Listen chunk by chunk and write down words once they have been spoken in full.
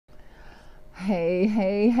Hey,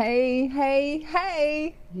 hey, hey, hey,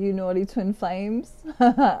 hey, you naughty twin flames.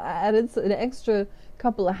 I added an extra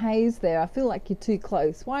couple of heys there. I feel like you're too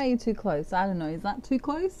close. Why are you too close? I don't know. Is that too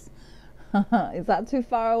close? Is that too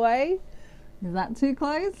far away? Is that too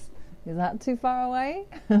close? Is that too far away?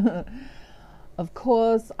 Of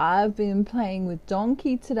course, I've been playing with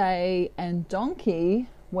Donkey today, and Donkey,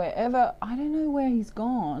 wherever, I don't know where he's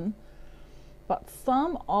gone, but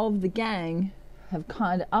some of the gang have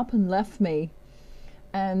kind of up and left me,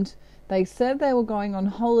 and they said they were going on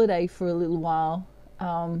holiday for a little while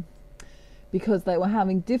because they were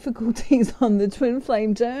having difficulties on the twin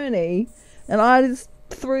flame journey, and I just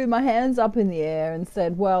threw my hands up in the air and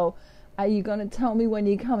said, well, are you going to tell me when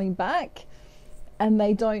you're coming back? And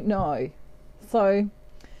they don't know. So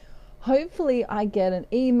hopefully I get an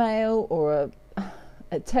email or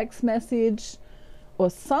a text message or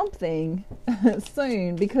something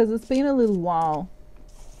soon, because it's been a little while.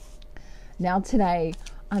 Now today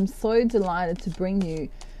I'm so delighted to bring you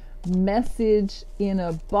Message in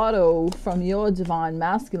a Bottle from your Divine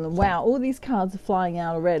Masculine. Wow, all these cards are flying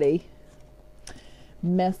out already.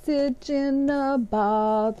 Message in a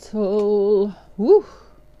Bottle. Woo!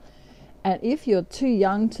 And if you're too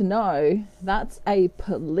young to know, that's a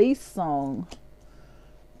Police song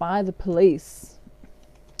by the Police.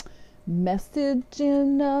 Message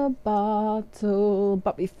in a bottle.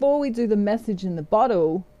 But before we do the message in the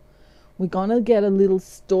bottle, we're gonna get a little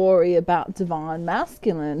story about Divine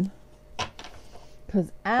Masculine,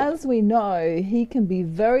 because as we know, he can be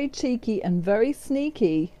very cheeky and very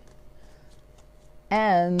sneaky.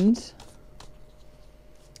 And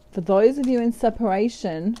for those of you in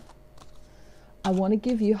separation, I want to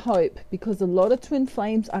give you hope, because a lot of twin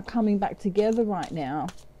flames are coming back together right now.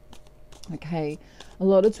 Okay, a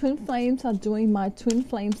lot of twin flames are doing my twin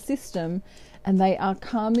flame system, and they are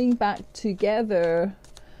coming back together.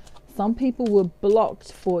 Some people were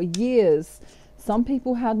blocked for years. Some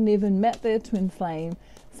people hadn't even met their twin flame.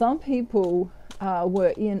 Some people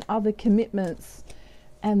were in other commitments,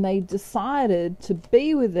 and they decided to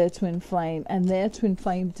be with their twin flame, and their twin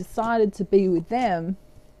flame decided to be with them.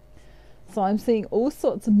 So I'm seeing all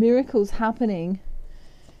sorts of miracles happening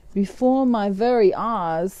before my very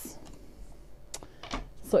eyes.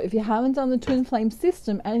 So if you haven't done the twin flame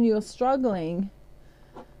system and you're struggling,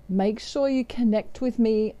 make sure you connect with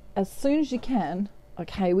me as soon as you can.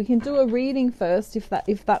 Okay, we can do a reading first if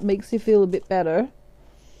that makes you feel a bit better.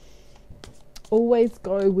 Always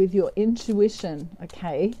go with your intuition,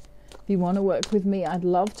 okay? If you want to work with me, I'd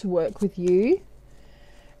love to work with you.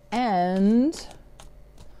 And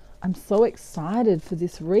I'm so excited for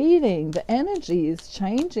this reading. The energy is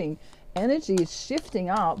changing. Energy is shifting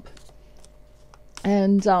up.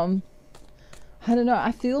 And I don't know,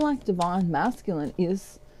 I feel like Divine Masculine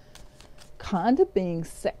is kind of being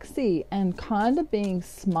sexy and kind of being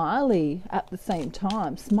smiley at the same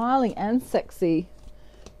time. Smiling and sexy,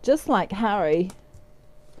 just like Harry.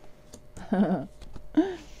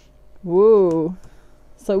 Woo.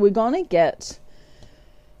 So we're going to get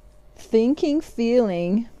thinking,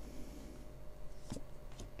 feeling,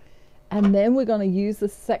 and then we're going to use the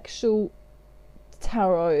sexual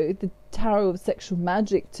tarot, the tarot of sexual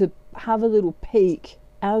magic, to have a little peek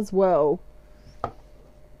as well.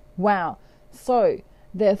 Wow. So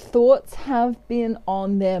their thoughts have been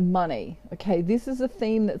on their money. Okay, this is a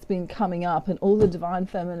theme that's been coming up, and all the Divine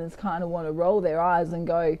Feminines kind of want to roll their eyes and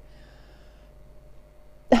go,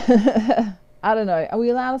 I don't know, are we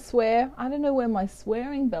allowed to swear? I don't know where my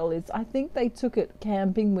swearing bell is. I think they took it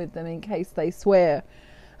camping with them in case they swear.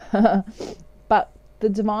 But the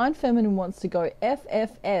Divine Feminine wants to go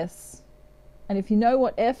FFS. And if you know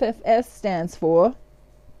what FFS stands for,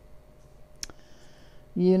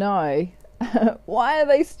 you know. Why are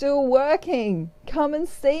they still working? Come and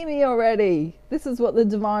see me already. This is what the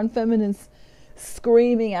Divine Feminine's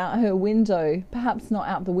screaming out her window. Perhaps not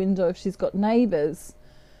out the window if she's got neighbours,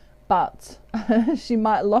 but she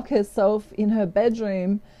might lock herself in her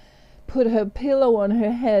bedroom, put her pillow on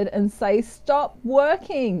her head and say, stop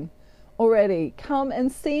working already. Come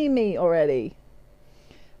and see me already.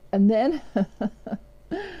 And then,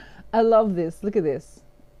 I love this. Look at this.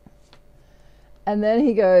 And then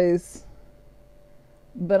he goes,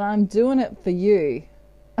 but I'm doing it for you.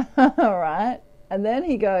 All right. And then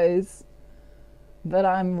he goes, but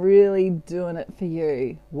I'm really doing it for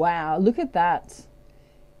you. Wow. Look at that.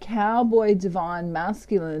 Cowboy Divine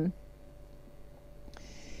Masculine.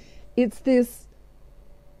 It's this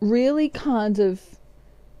really kind of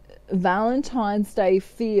Valentine's Day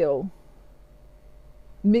feel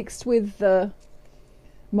mixed with the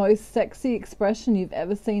most sexy expression you've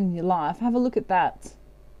ever seen in your life. Have a look at that.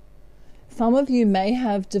 Some of you may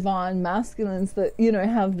have divine masculines that,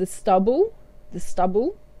 have the stubble.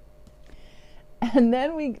 And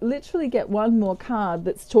then we literally get one more card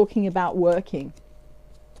that's talking about working.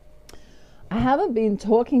 I haven't been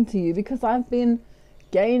talking to you because I've been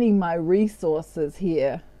gaining my resources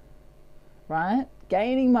here, right?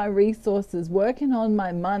 Gaining my resources, working on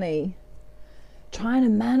my money, trying to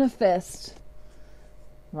manifest,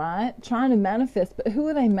 right? Trying to manifest. But who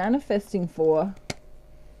are they manifesting for?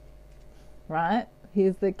 Right?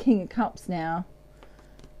 Here's the King of Cups now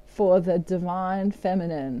for the divine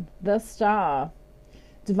feminine, the star.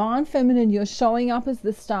 Divine feminine, you're showing up as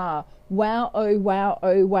the star. Wow, oh wow,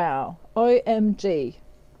 oh wow. OMG.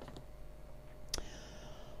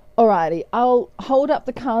 Alrighty, I'll hold up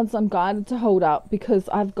the cards I'm guided to hold up because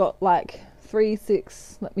I've got like 3,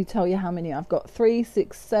 6, let me tell you how many. I've got 3,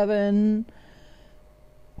 6, 7,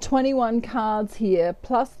 21 cards here,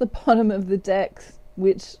 plus the bottom of the deck,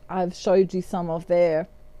 which I've showed you some of there.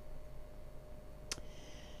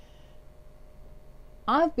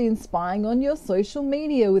 I've been spying on your social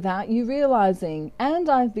media without you realizing, and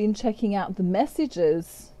I've been checking out the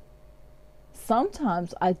messages.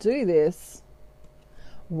 Sometimes I do this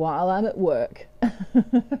while I'm at work,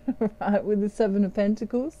 right, with the 7 of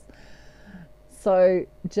Pentacles. So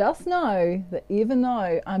just know that even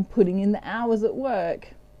though I'm putting in the hours at work,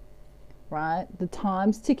 right, the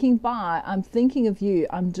time's ticking by, I'm thinking of you.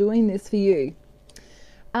 I'm doing this for you.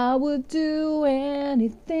 I would do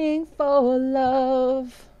anything for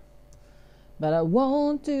love, but I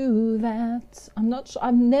won't do that.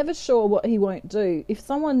 I'm never sure what he won't do. If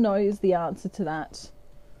someone knows the answer to that,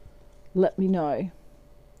 let me know.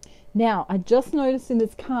 Now, I just noticed in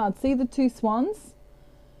this card, see the 2 swans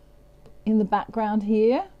in the background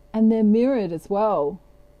here? And they're mirrored as well.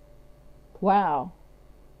 Wow.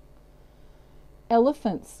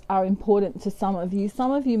 Elephants are important to some of you.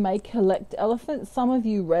 Some of you may collect elephants. Some of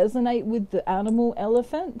you resonate with the animal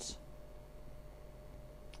elephant.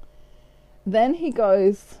 Then he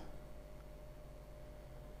goes,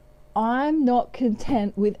 I'm not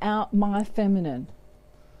content without my feminine.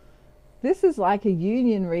 This is like a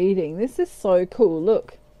union reading. This is so cool.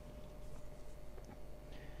 Look.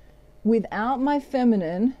 Without my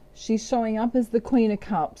feminine, she's showing up as the Queen of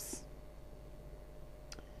Cups.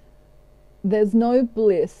 There's no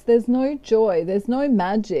bliss, there's no joy, there's no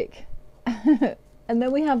magic. And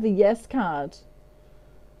then we have the Yes card,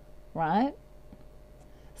 right?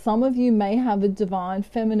 Some of you may have a divine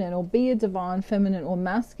feminine or be a divine feminine or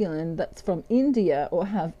masculine that's from India or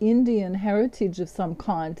have Indian heritage of some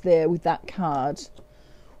kind there with that card.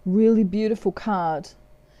 Really beautiful card.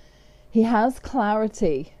 He has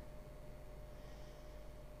clarity.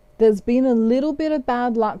 There's been a little bit of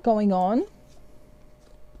bad luck going on.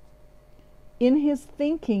 In his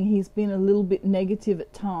thinking, he's been a little bit negative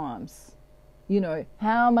at times.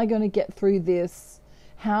 How am I going to get through this?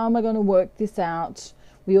 How am I going to work this out?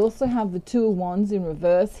 We also have the 2 of Wands in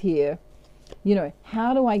reverse here.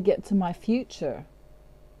 How do I get to my future?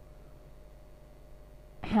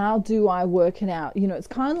 How do I work it out? It's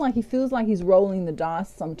kind of like he feels like he's rolling the dice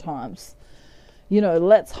sometimes.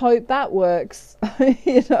 Let's hope that works.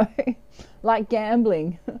 Like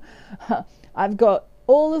gambling. I've got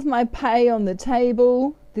all of my pay on the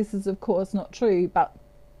table. This is of course not true, but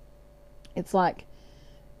it's like,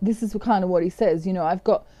 this is kind of what he says. I've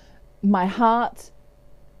got my heart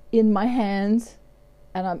in my hands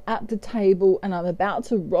and I'm at the table and I'm about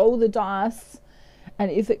to roll the dice,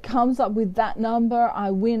 and if it comes up with that number,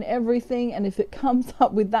 I win everything, and if it comes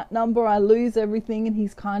up with that number, I lose everything. And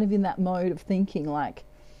he's kind of in that mode of thinking like,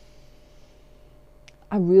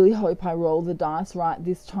 I really hope I roll the dice right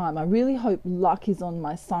this time. I really hope luck is on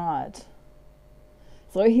my side.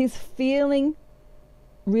 So he's feeling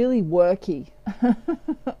really worky.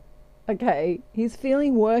 Okay, he's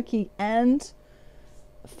feeling worky and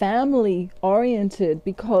family oriented,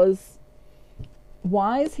 because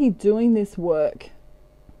why is he doing this work?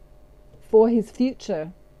 For his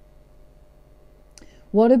future.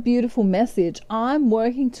 What a beautiful message. I'm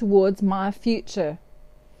working towards my future,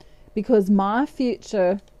 because my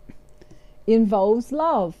future involves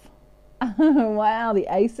love. Wow, the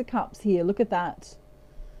Ace of Cups here. Look at that.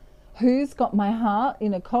 Who's got my heart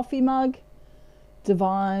in a coffee mug?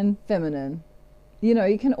 Divine feminine.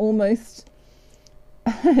 You can almost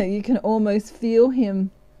feel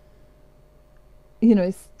him,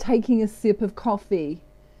 taking a sip of coffee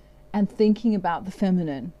and thinking about the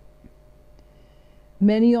feminine.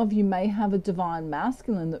 Many of you may have a divine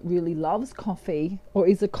masculine that really loves coffee or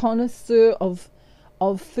is a connoisseur of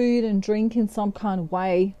food and drink in some kind of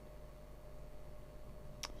way.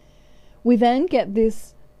 We then get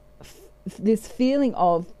this feeling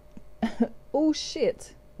of oh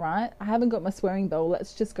shit, right? I haven't got my swearing bell.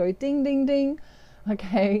 Let's just go ding, ding, ding.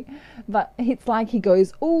 Okay. But it's like he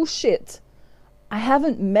goes, oh shit, I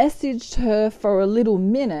haven't messaged her for a little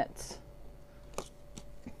minute.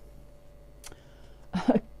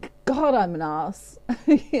 God, I'm an ass.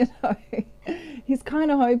 You know, he's kind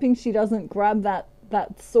of hoping she doesn't grab that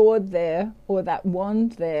sword there or that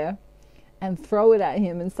wand there and throw it at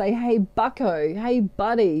him and say, hey, bucko, hey,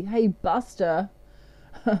 buddy, hey, buster.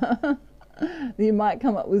 You might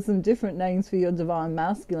come up with some different names for your divine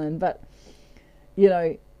masculine, but, you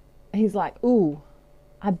know, he's like, ooh,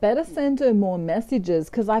 I better send her more messages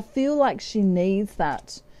because I feel like she needs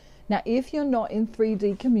that. Now, if you're not in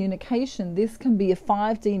 3D communication, this can be a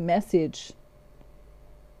 5D message.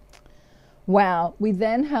 Wow. We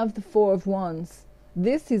then have the Four of Wands.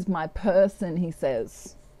 This is my person, he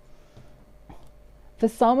says. For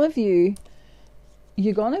some of you,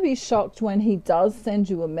 you're going to be shocked when he does send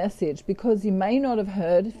you a message because you may not have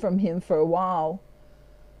heard from him for a while.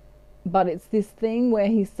 But it's this thing where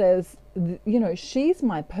he says, you know, she's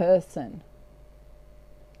my person.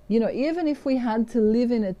 You know, even if we had to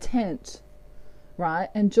live in a tent, right,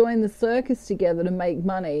 and join the circus together to make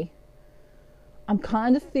money, I'm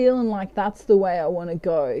kind of feeling like that's the way I want to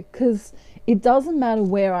go. Because it doesn't matter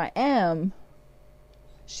where I am,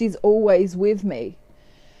 she's always with me.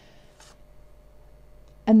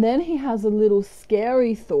 And then he has a little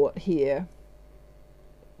scary thought here.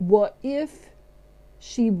 What if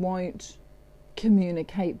she won't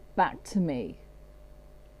communicate back to me?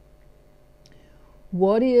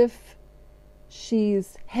 What if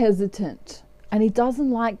she's hesitant? And he doesn't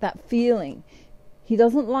like that feeling. He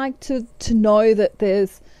doesn't like to know that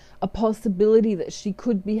there's a possibility that she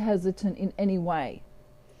could be hesitant in any way.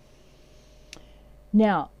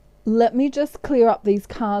 Now, let me just clear up these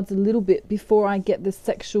cards a little bit before I get the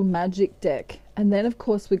sexual magic deck. And then, of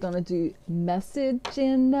course, we're going to do message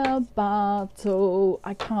in a bottle.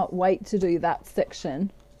 I can't wait to do that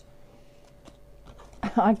section.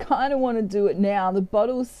 I kind of want to do it now. The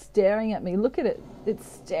bottle's staring at me. Look at it. It's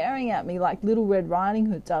staring at me like Little Red Riding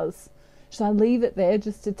Hood does. Should I leave it there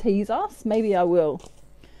just to tease us? Maybe I will.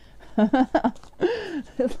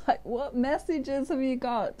 It's like, what messages have you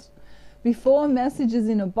got? Before messages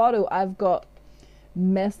in a bottle, I've got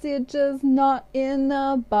messages not in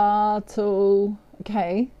a bottle.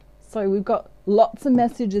 Okay, so we've got lots of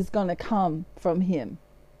messages going to come from him.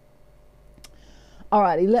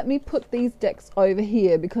 Alrighty, let me put these decks over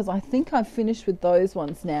here because I think I've finished with those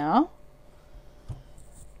ones now.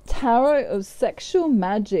 Tarot of Sexual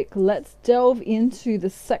Magic. Let's delve into the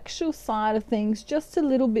sexual side of things just a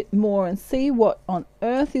little bit more and see what on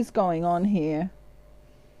earth is going on here.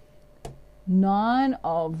 Nine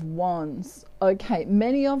of Wands. Okay,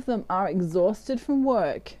 many of them are exhausted from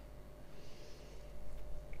work.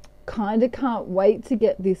 Kind of can't wait to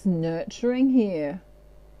get this nurturing here.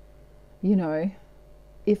 You know,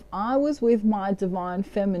 if I was with my divine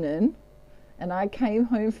feminine and I came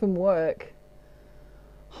home from work,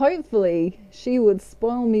 hopefully she would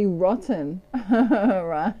spoil me rotten,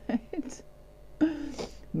 right?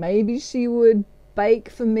 Maybe she would bake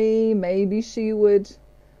for me, maybe she would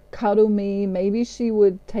cuddle me, maybe she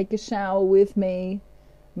would take a shower with me,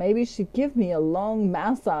 maybe she'd give me a long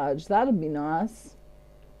massage. That'd be nice.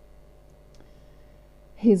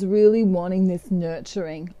 He's really wanting this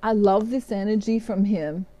nurturing. I love this energy from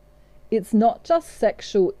him. It's not just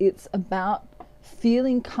sexual, it's about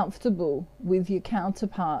feeling comfortable with your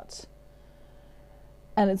counterpart.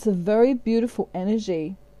 And it's a very beautiful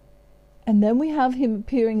energy. And then we have him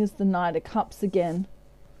appearing as the Knight of Cups again.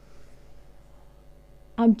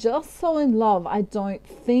 I'm just so in love, I don't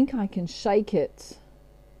think I can shake it.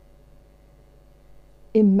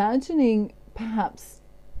 Imagining perhaps,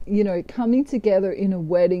 you know, coming together in a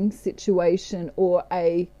wedding situation or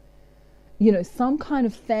a, you know, some kind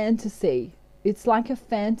of fantasy. It's like a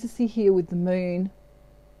fantasy here with the moon.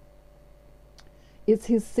 It's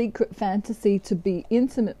his secret fantasy to be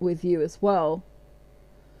intimate with you as well.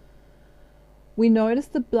 We notice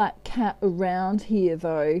the black cat around here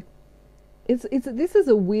though. This is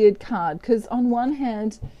a weird card because on one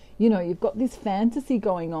hand, you know, you've got this fantasy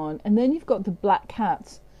going on and then you've got the black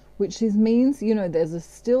cat, which means, you know, there's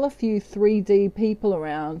still a few 3D people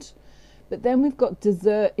around, but then we've got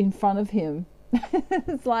dessert in front of him.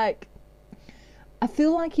 It's like, I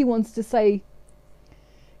feel like he wants to say,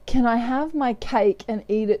 can I have my cake and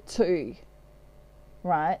eat it too?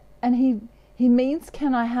 Right? And he means,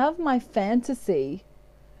 can I have my fantasy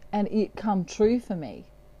and it come true for me?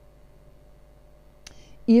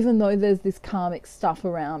 Even though there's this karmic stuff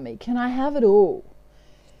around me, can I have it all?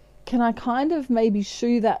 can I kind of maybe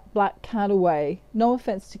shoo that black cat away? No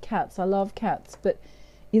offense to cats, I love cats, but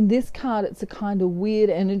in this card it's a kind of weird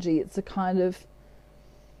energy. It's a kind of,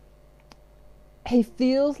 he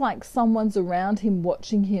feels like someone's around him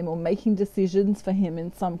watching him or making decisions for him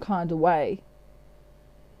in some kind of way.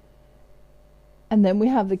 And then we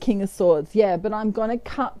have the King of Swords. Yeah, but I'm going to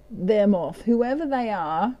cut them off. Whoever they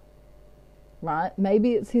are, right?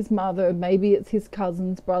 Maybe it's his mother, maybe it's his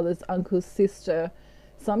cousins, brothers, uncles, sister.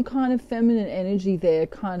 Some kind of feminine energy there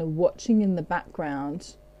kind of watching in the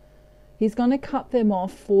background. He's going to cut them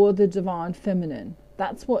off for the divine feminine.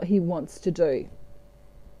 That's what he wants to do.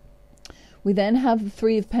 We then have the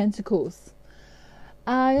Three of Pentacles.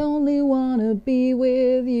 I only want to be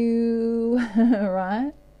with you,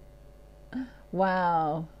 right?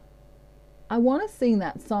 Wow. I want to sing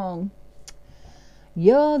that song.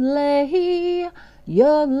 Yodley,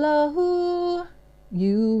 yodlahu,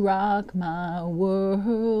 you rock my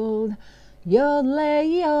world.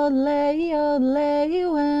 Yodley, yodley,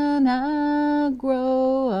 yodley, when I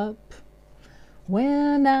grow up.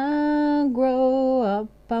 When I grow up,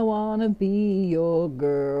 I want to be your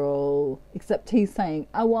girl. Except he's saying,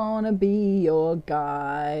 I want to be your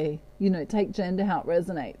guy. You know, take gender how it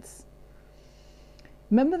resonates.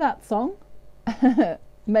 Remember that song?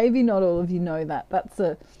 Maybe not all of you know that. That's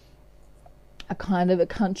a kind of a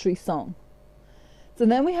country song. So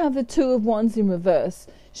then we have the Two of Wands in reverse.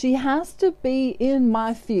 She has to be in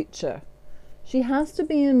my future. She has to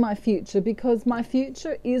be in my future because my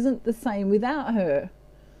future isn't the same without her.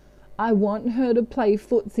 I want her to play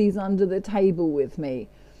footsies under the table with me.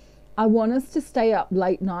 I want us to stay up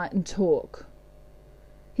late night and talk.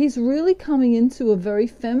 He's really coming into a very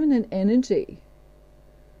feminine energy.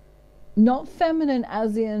 Not feminine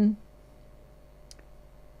as in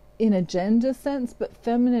a gender sense, but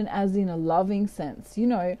feminine as in a loving sense. You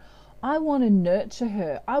know, I want to nurture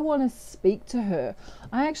her. I want to speak to her.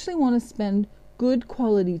 I actually want to spend good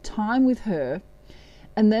quality time with her.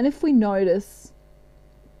 And then if we notice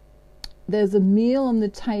there's a meal on the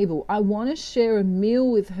table, I want to share a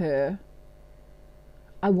meal with her.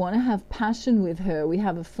 I want to have passion with her. We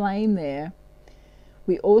have a flame there.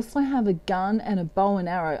 We also have a gun and a bow and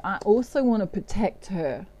arrow. I also want to protect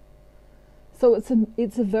her. So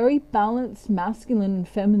it's a very balanced masculine and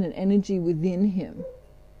feminine energy within him.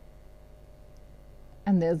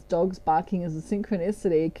 And there's dogs barking as a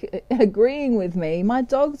synchronicity, agreeing with me. My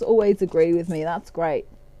dogs always agree with me. That's great.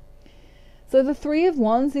 So the Three of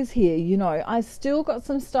Wands is here. You know, I still got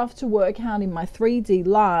some stuff to work out in my 3D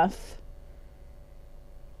life.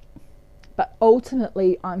 But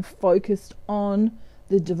ultimately, I'm focused on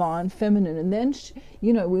the divine feminine. And then,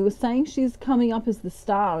 you know, we were saying she's coming up as the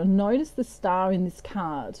star. And notice the star in this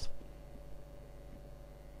card.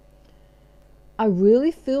 I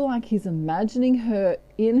really feel like he's imagining her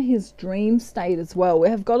in his dream state as well. We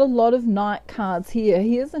have got a lot of night cards here.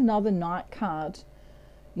 Here's another night card,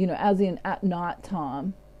 you know, as in at night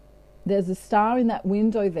time. There's a star in that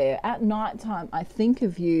window there. At night time, I think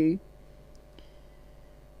of you.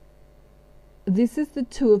 This is the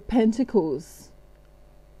Two of Pentacles.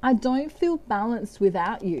 I don't feel balanced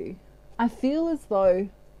without you. I feel as though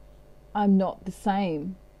I'm not the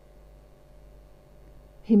same.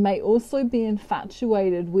 He may also be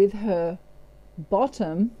infatuated with her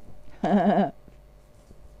bottom and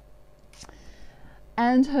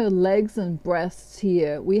her legs and breasts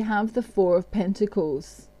here. We have the Four of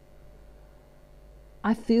Pentacles.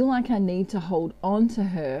 I feel like I need to hold on to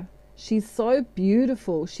her. She's so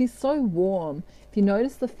beautiful. She's so warm. If you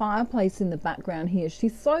notice the fireplace in the background here,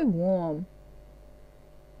 she's so warm.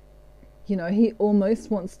 You know, he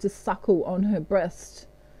almost wants to suckle on her breast.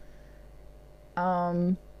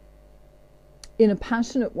 In a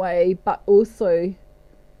passionate way, but also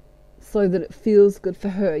so that it feels good for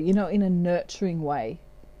her, you know, in a nurturing way.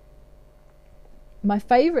 My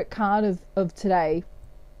favorite card of today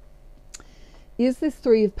is this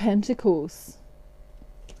Three of Pentacles.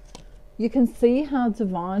 You can see how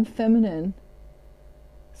divine feminine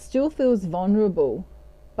still feels vulnerable,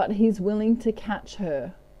 but he's willing to catch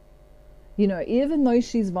her. You know, even though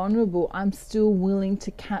she's vulnerable, I'm still willing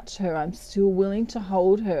to catch her. I'm still willing to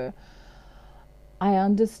hold her. I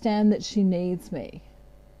understand that she needs me.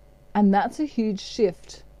 And that's a huge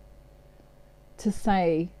shift to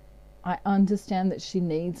say, I understand that she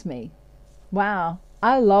needs me. Wow,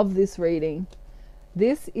 I love this reading.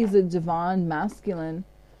 This is a divine masculine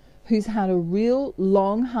who's had a real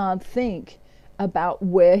long, hard think about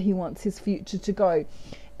where he wants his future to go.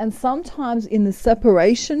 And sometimes in the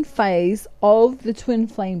separation phase of the twin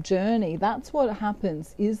flame journey, that's what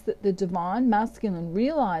happens, is that the divine masculine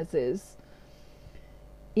realizes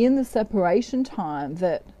in the separation time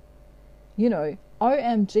that you know,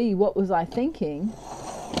 OMG, what was I thinking?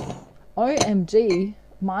 OMG,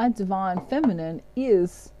 my divine feminine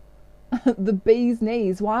is the bee's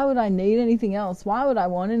knees. Why would I need anything else? Why would I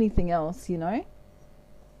want anything else, you know?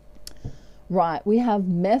 Right, we have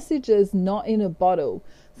messages not in a bottle.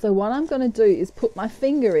 So what I'm going to do is put my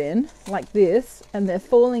finger in like this, and they're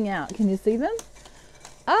falling out. Can you see them?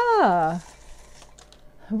 Ah,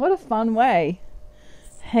 what a fun way.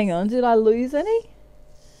 Hang on, did I lose any?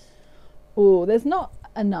 Oh, there's not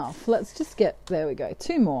enough. Let's just get, there we go,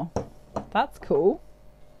 2 more. That's cool.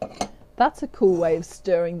 That's a cool way of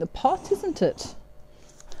stirring the pot, isn't it?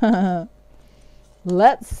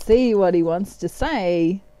 Let's see what he wants to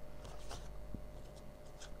say.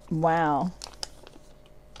 Wow.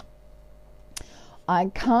 I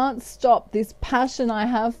can't stop this passion I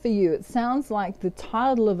have for you. It sounds like the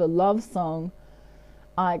title of a love song.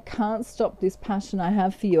 I can't stop this passion I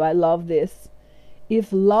have for you. I love this. If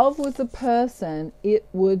love was a person, it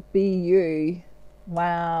would be you.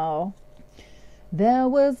 Wow. There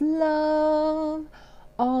was love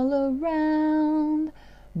all around,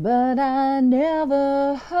 but I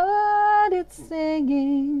never heard it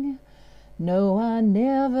singing. No, I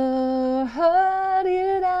never heard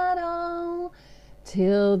it at all,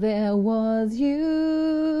 till there was you.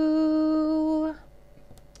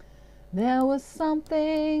 There was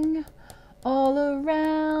something all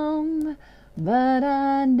around, but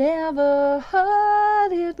I never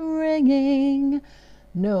heard it ringing.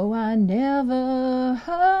 No, I never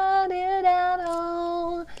heard it at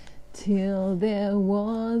all, till there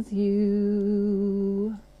was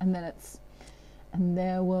you. And then it's, and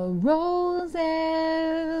there were roses,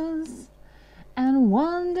 and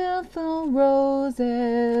wonderful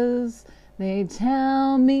roses, they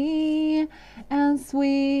tell me, and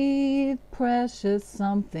sweet, precious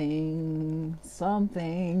something,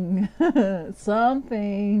 something,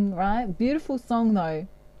 something, right? Beautiful song though.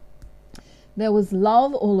 There was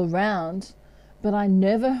love all around, but I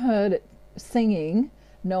never heard it singing.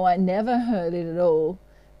 No, I never heard it at all,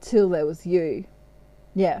 till there was you.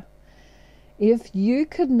 Yeah. If you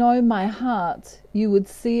could know my heart, you would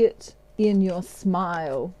see it in your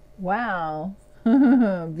smile. Wow.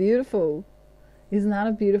 Beautiful. Isn't that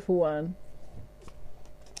a beautiful one?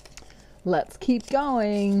 Let's keep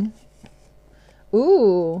going.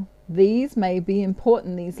 Ooh, these may be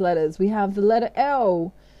important, these letters. We have the letter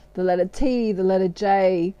L, the letter T, the letter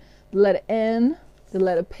J, the letter N, the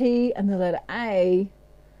letter P, and the letter A.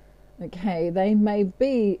 Okay, they may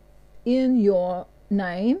be in your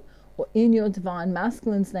name or in your divine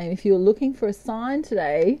masculine's name. If you're looking for a sign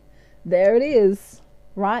today, there it is,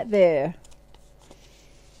 right there.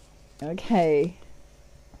 Okay.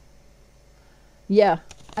 Yeah,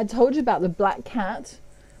 I told you about the black cat.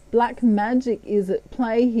 Black magic is at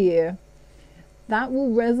play here. That will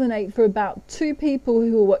resonate for about 2 people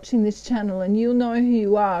who are watching this channel, and you'll know who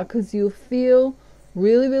you are, because you'll feel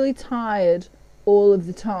really, really tired all of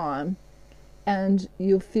the time, and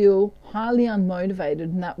you'll feel highly unmotivated,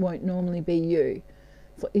 and that won't normally be you.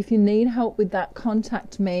 So if you need help with that,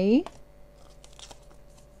 contact me.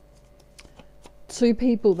 2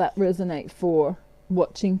 people that resonate for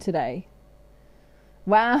watching today.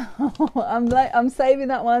 Wow. I'm saving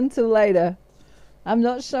that one till later. I'm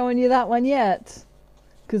not showing you that one yet,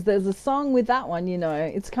 because there's a song with that one, you know,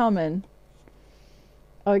 it's coming.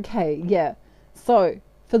 Okay, yeah. So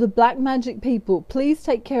for the black magic people, please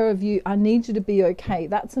take care of you. I need you to be okay.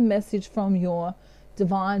 That's a message from your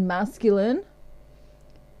divine masculine,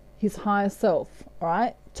 his higher self, all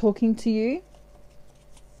right, talking to you.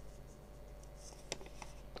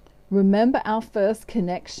 Remember our first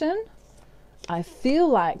connection? I feel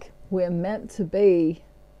like we're meant to be.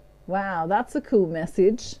 Wow, that's a cool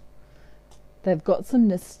message. They've got some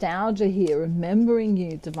nostalgia here, remembering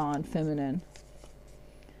you, divine feminine.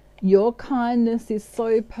 Your kindness is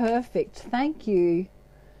so perfect. Thank you.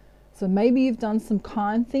 So maybe you've done some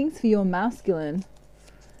kind things for your masculine,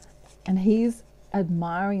 and he's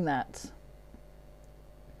admiring that.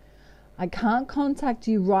 I can't contact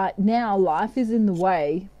you right now. Life is in the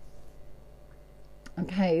way.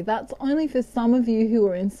 Okay, that's only for some of you who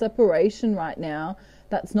are in separation right now.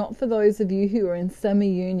 That's not for those of you who are in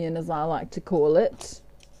semi-union, as I like to call it.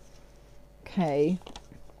 Okay.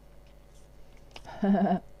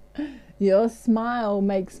 Your smile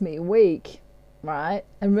makes me weak, right?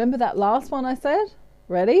 And remember that last one I said?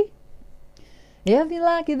 Ready? If you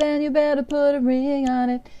like it, then you better put a ring on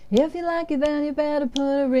it. If you like it, then you better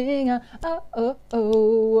put a ring on. Oh, oh,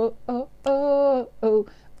 oh, oh, oh, oh,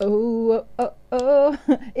 oh, oh, oh.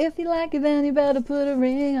 If you like it, then you better put a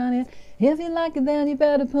ring on it. If you like it, then you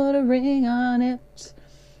better put a ring on it.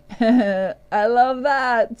 I love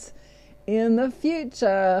that. in the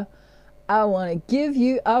future, I want to give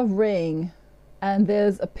you a ring. And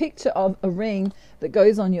there's a picture of a ring that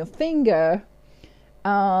goes on your finger.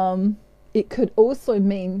 It could also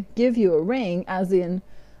mean give you a ring, as in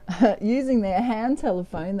using their hand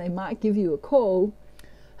telephone, they might give you a call.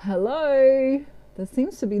 Hello. There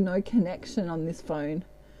seems to be no connection on this phone.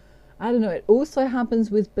 I don't know. It also happens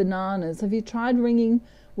with bananas. Have you tried ringing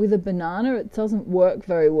with a banana? It doesn't work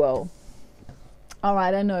very well. All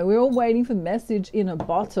right, I know. We're all waiting for message in a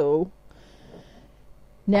bottle.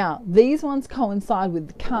 Now, these ones coincide with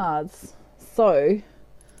the cards. So,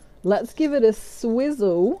 let's give it a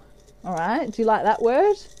swizzle. All right. Do you like that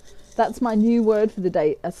word? That's my new word for the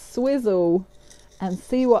day. A swizzle. And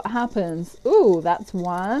see what happens. Ooh, that's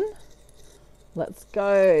one. Let's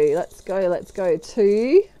go. Let's go. Let's go.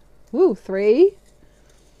 Two. Ooh, three.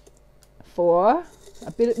 Four.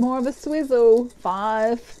 A bit more of a swizzle.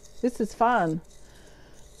 Five. This is fun.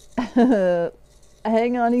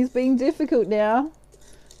 Hang on, he's being difficult now.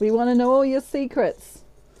 We want to know all your secrets.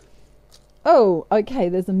 Oh, okay,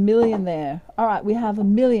 there's a million there. All right, we have a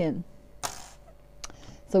million.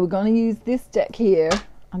 So we're going to use this deck here.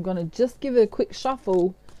 I'm going to just give it a quick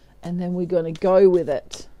shuffle, and then we're going to go with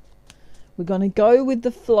it. We're going to go with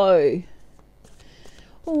the flow.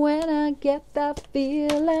 When I get that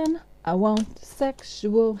feeling, I want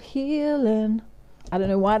sexual healing. I don't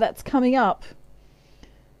know why that's coming up.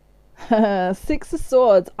 Six of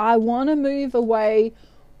Swords. I want to move away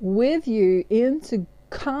with you into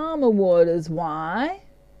calmer waters. Why?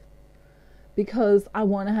 Because I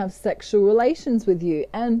want to have sexual relations with you.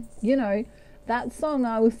 And, you know, that song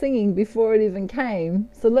I was singing before it even came.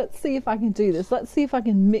 So let's see if I can do this. Let's see if I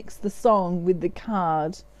can mix the song with the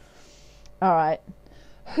card. All right.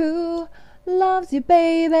 Who loves you,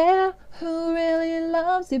 baby? Who really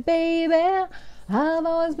loves you, baby? I've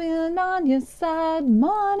always been on your side,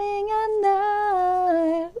 morning and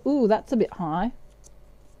night. Ooh, that's a bit high.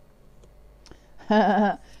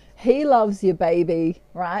 He loves you, baby.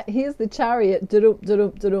 Right? Here's the Chariot. Da-dum,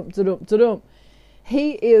 da-dum, da-dum, da-dum, da-dum.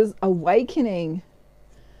 He is awakening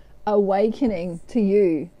to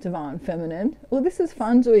you, Divine Feminine. Well, this is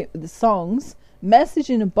fun doing it with the songs. Message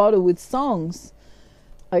in a bottle with songs.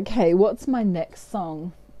 Okay, what's my next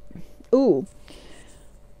song? Ooh.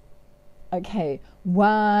 Okay.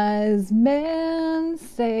 Wise men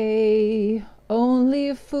say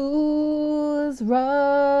only fools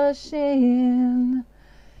rush in.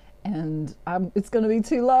 And it's going to be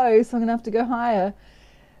too low, so I'm going to have to go higher.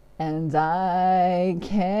 And I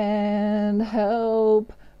can't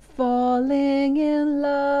help falling in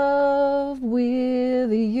love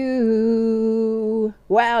with you.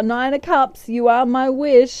 Wow, 9 of Cups, you are my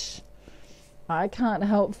wish. I can't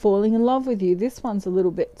help falling in love with you. This one's a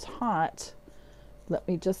little bit tight. Let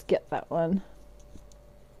me just get that one.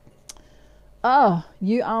 Oh,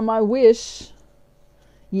 you are my wish.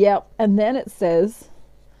 Yep, and then it says,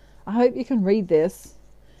 I hope you can read this.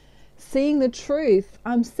 Seeing the truth.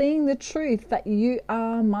 I'm seeing the truth that you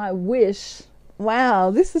are my wish.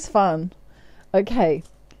 Wow, this is fun. Okay,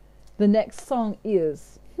 the next song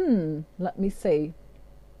is, let me see.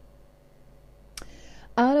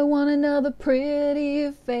 I don't want another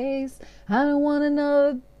pretty face. I don't want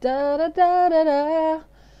another da-da-da-da-da.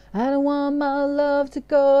 I don't want my love to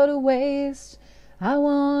go to waste. I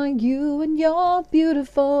want you and your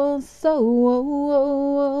beautiful soul.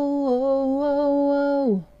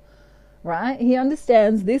 Right? He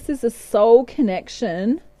understands this is a soul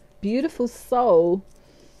connection. Beautiful soul.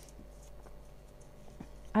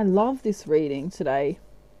 I love this reading today.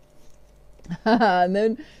 And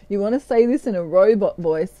then you want to say this in a robot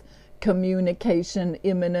voice. Communication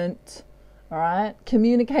imminent. All right?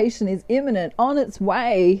 Communication is imminent, on its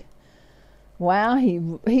way. Wow, he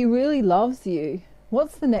really loves you.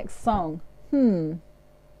 What's the next song? 1,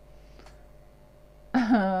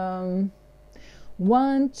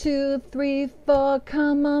 2, 3, 4.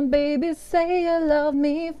 Come on, baby, say you love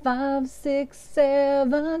me. 5, 6,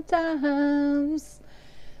 7 times.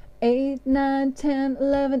 8, 9, 10,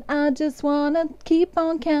 11. I just wanna keep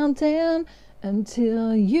on counting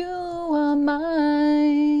until you are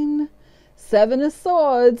mine. 7 of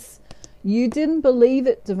Swords. You didn't believe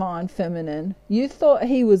it, Divine Feminine. You thought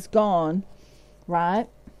he was gone, right?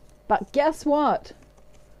 But guess what?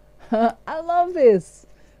 I love this.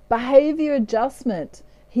 Behavior adjustment.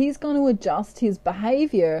 He's going to adjust his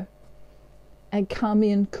behavior and come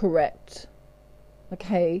in correct.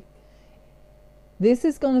 Okay? This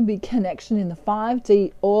is going to be connection in the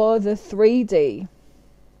 5D or the 3D.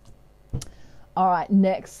 All right,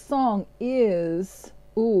 next song is...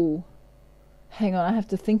 Ooh. Hang on, I have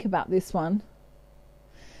to think about this one.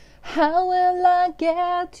 How will I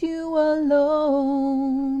get you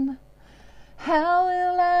alone? How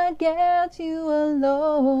will I get you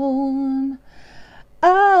alone?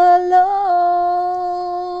 Alone.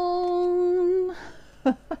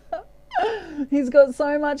 He's got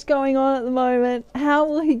so much going on at the moment. How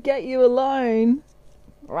will he get you alone?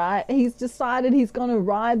 Right? He's decided he's going to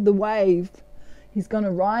ride the wave. He's going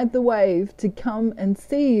to ride the wave to come and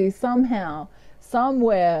see you somehow,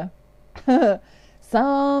 somewhere.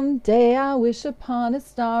 Someday I wish upon a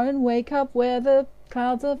star and wake up where the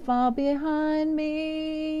clouds are far behind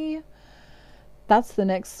me. That's the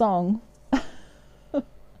next song.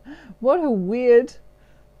 What a weird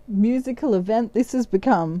musical event this has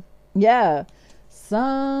become. Yeah.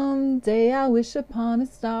 Someday I wish upon a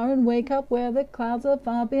star and wake up where the clouds are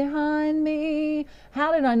far behind me.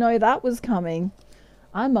 How did I know that was coming?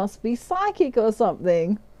 I must be psychic or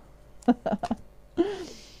something.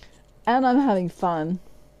 And I'm having fun.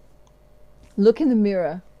 Look in the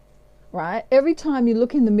mirror, right? Every time you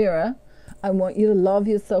look in the mirror, I want you to love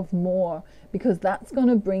yourself more, because that's going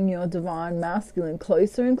to bring your divine masculine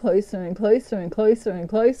closer and closer and closer and closer and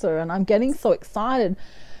closer. And I'm getting so excited.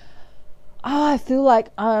 I feel like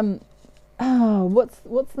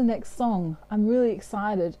what's the next song? I'm really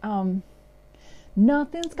excited.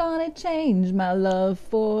 Nothing's gonna change my love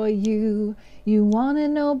for you. You wanna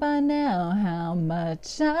know by now how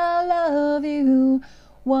much I love you.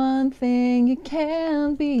 One thing you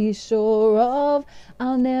can be sure of,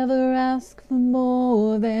 I'll never ask for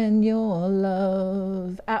more than your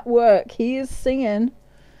love. At work, he is singing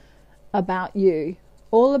about you,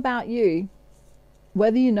 all about you,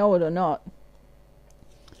 whether you know it or not.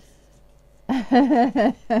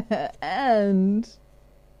 And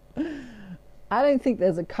I don't think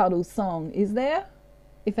there's a cuddle song, is there?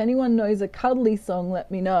 If anyone knows a cuddly song,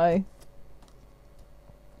 let me know.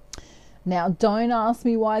 Now, don't ask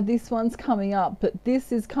me why this one's coming up, but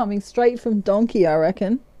this is coming straight from Donkey, I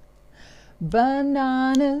reckon.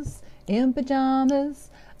 Bananas in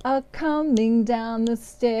pajamas are coming down the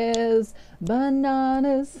stairs.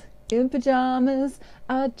 Bananas in pajamas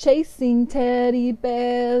are chasing teddy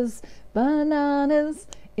bears. Bananas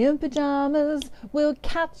in pajamas will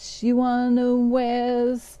catch you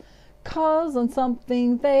unawares. 'Cause on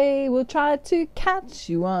something they will try to catch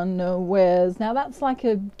you unawares. Now that's like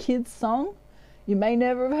a kid's song. You may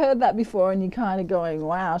never have heard that before and you're kind of going,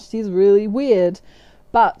 wow, she's really weird.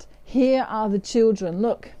 But here are the children.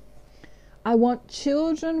 Look, I want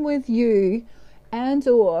children with you, and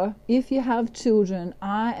or if you have children,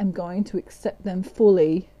 I am going to accept them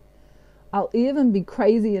fully. I'll even be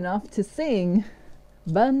crazy enough to sing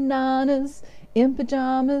bananas in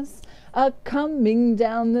pajamas are coming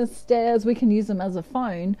down the stairs. We can use them as a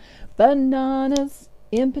phone. Bananas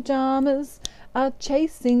in pajamas are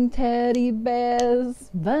chasing teddy bears.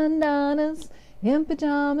 Bananas in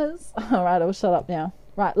pajamas. All right, I'll shut up now.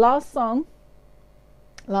 Right, last song.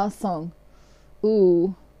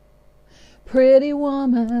 Ooh. Pretty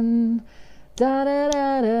woman, da da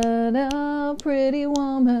da da da, pretty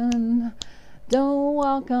woman, don't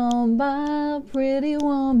walk on by, pretty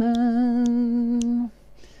woman.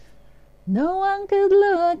 No one could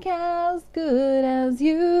look as good as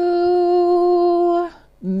you.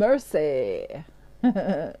 Mercy.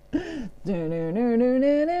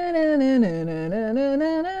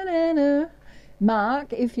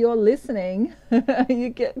 Mark, if you're listening, you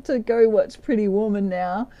get to go watch Pretty Woman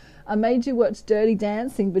now. I made you watch Dirty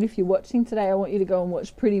Dancing, but if you're watching today, I want you to go and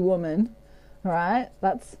watch Pretty Woman. All right?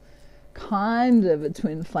 That's kind of a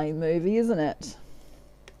twin flame movie, isn't it?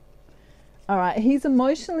 All right, he's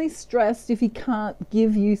emotionally stressed if he can't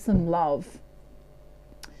give you some love.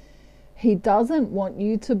 He doesn't want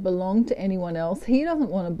you to belong to anyone else. He doesn't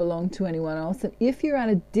want to belong to anyone else. And if you're at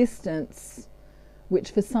a distance,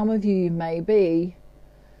 which for some of you may be,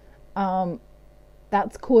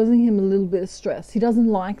 that's causing him a little bit of stress. He doesn't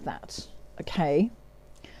like that, okay?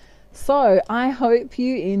 So I hope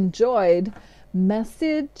you enjoyed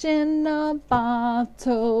Message in a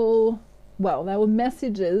Bottle. Well, they were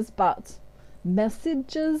messages, but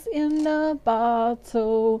messages in a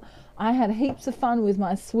bottle. I had heaps of fun with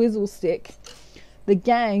my swizzle stick. The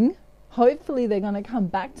gang, hopefully they're going to come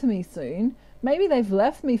back to me soon. Maybe they've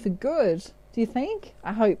left me for good. Do you think?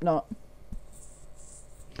 I hope not.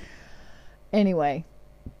 Anyway,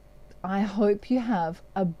 I hope you have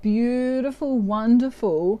a beautiful,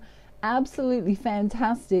 wonderful, absolutely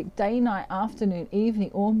fantastic day, night, afternoon,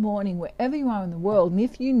 evening, or morning, wherever you are in the world. And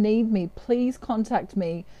if you need me, please contact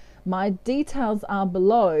me. My details are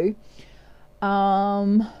below.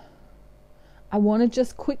 I want to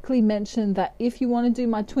just quickly mention that if you want to do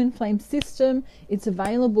my twin flame system, it's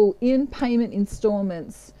available in payment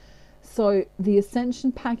installments. So the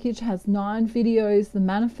Ascension package has 9 videos. The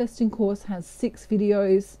Manifesting course has 6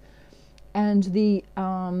 videos. And the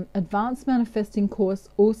Advanced Manifesting course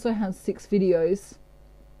also has 6 videos.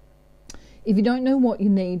 If you don't know what you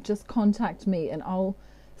need, just contact me and I'll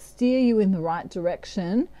steer you in the right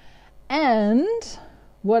direction. And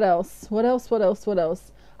what else?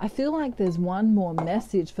 I feel like there's one more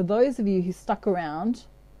message for those of you who stuck around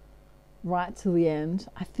right till the end.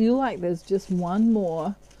 I feel like there's just one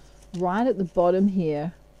more right at the bottom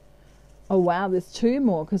here. Oh wow, there's 2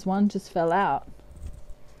 more because one just fell out.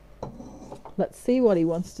 Let's see what he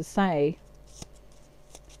wants to say.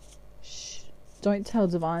 Shh, don't tell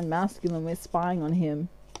Divine Masculine we're spying on him.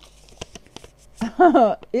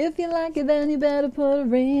 If you like it, then you better put a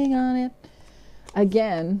ring on it.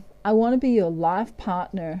 Again, I want to be your life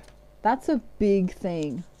partner. That's a big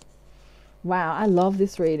thing. Wow, I love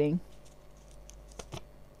this reading.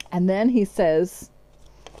 And then he says,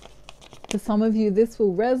 for some of you, this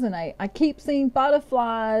will resonate. I keep seeing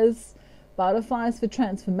butterflies. Butterflies for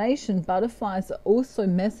transformation. Butterflies are also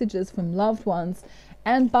messages from loved ones.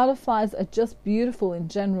 And butterflies are just beautiful in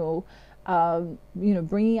general.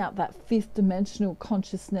 Bringing out that 5th dimensional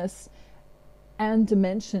consciousness and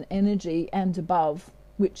dimension energy and above,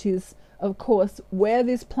 which is, of course, where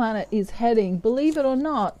this planet is heading. Believe it or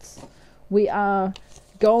not, we are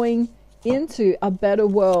going into a better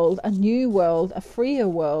world, a new world, a freer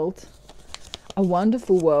world, a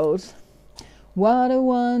wonderful world. What a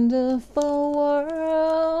wonderful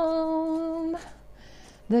world.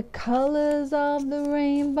 The colors of the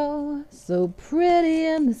rainbow, so pretty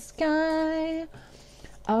in the sky,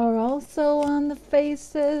 are also on the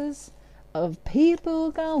faces of people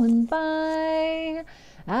going by.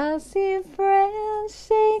 I see friends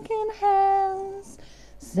shaking hands,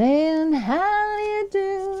 saying how do you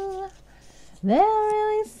do. They're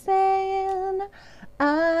really saying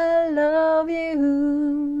I love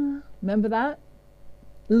you. Remember that?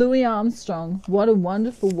 Louis Armstrong. What a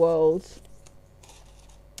wonderful world.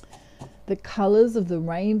 The colors of the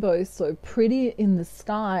rainbow, so pretty in the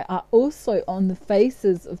sky, are also on the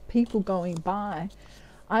faces of people going by.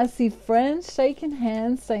 I see friends shaking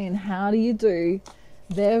hands, saying how do you do.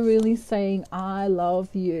 They're really saying I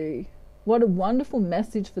love you. What a wonderful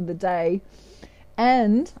message for the day.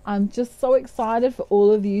 And I'm just so excited for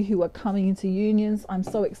all of you who are coming into unions. I'm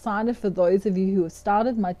so excited for those of you who have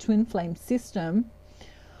started my twin flame system.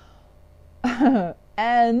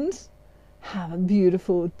 And have a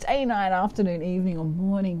beautiful day, night, afternoon, evening or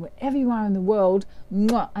morning, wherever you are in the world.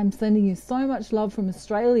 Mwah. I'm sending you so much love from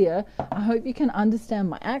Australia. I hope you can understand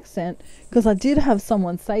my accent, because I did have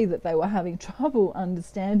someone say that they were having trouble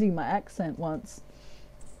understanding my accent once.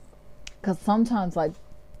 Because sometimes I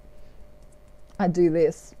do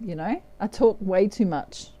this, I talk way too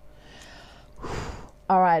much.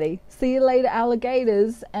 Alrighty, see you later,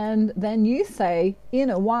 alligators. And then you say, in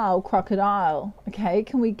a while, crocodile. Okay,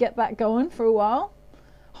 can we get that going for a while?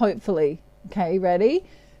 Hopefully. Okay, ready?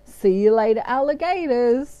 See you later,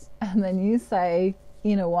 alligators. And then you say,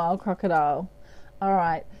 in a while, crocodile.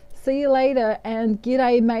 Alright, see you later, and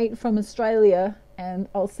g'day mate from Australia, and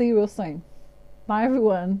I'll see you real soon. Bye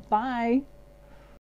everyone. Bye.